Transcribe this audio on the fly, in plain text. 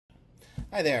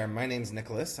Hi there, my name's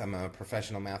Nicholas. I'm a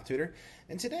professional math tutor,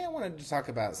 and today I wanted to talk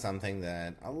about something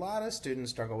that a lot of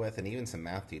students struggle with, and even some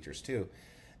math teachers too,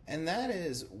 and that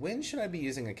is when should I be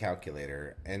using a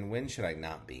calculator and when should I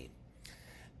not be?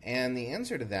 And the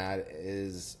answer to that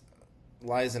is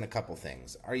lies in a couple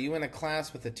things. Are you in a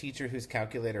class with a teacher who's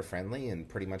calculator friendly and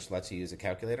pretty much lets you use a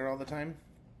calculator all the time?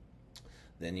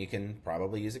 Then you can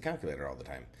probably use a calculator all the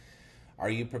time. Are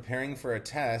you preparing for a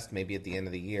test, maybe at the end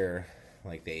of the year,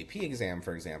 like the AP exam,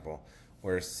 for example,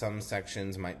 where some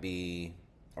sections might be,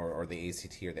 or the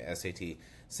ACT or the SAT,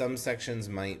 some sections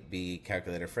might be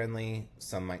calculator friendly,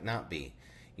 some might not be.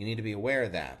 You need to be aware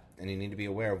of that, and you need to be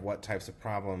aware of what types of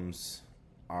problems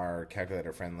are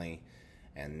calculator friendly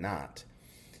and not.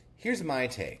 Here's my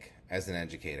take as an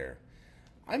educator.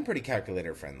 I'm pretty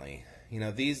calculator friendly. You know,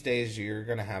 these days you're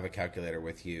going to have a calculator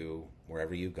with you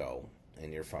wherever you go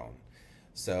in your phone.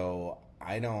 So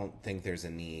I don't think there's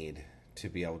a need to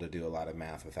be able to do a lot of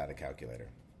math without a calculator.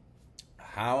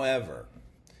 However,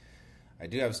 I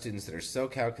do have students that are so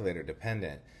calculator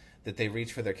dependent that they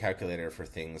reach for their calculator for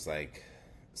things like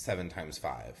 7 times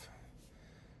 5,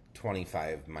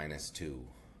 25 minus 2.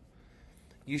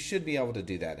 You should be able to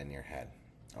do that in your head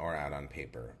or out on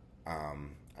paper.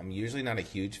 I'm usually not a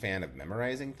huge fan of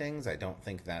memorizing things. I don't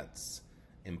think that's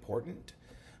important.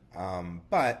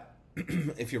 But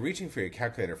if you're reaching for your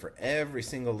calculator for every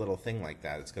single little thing like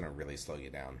that, it's going to really slow you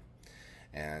down.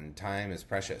 And time is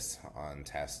precious on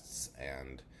tests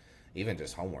and even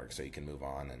just homework, so you can move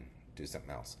on and do something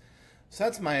else. So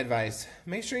that's my advice.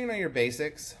 Make sure you know your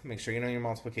basics. Make sure you know your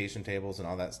multiplication tables and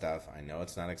all that stuff. I know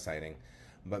it's not exciting,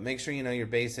 but make sure you know your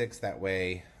basics. That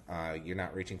way you're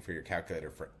not reaching for your calculator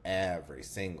for every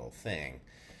single thing.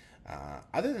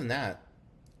 Other than that,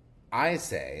 I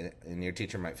say, and your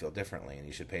teacher might feel differently, and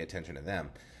you should pay attention to them,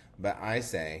 but I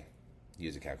say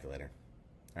use a calculator.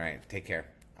 All right, take care.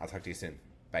 I'll talk to you soon.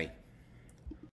 Bye.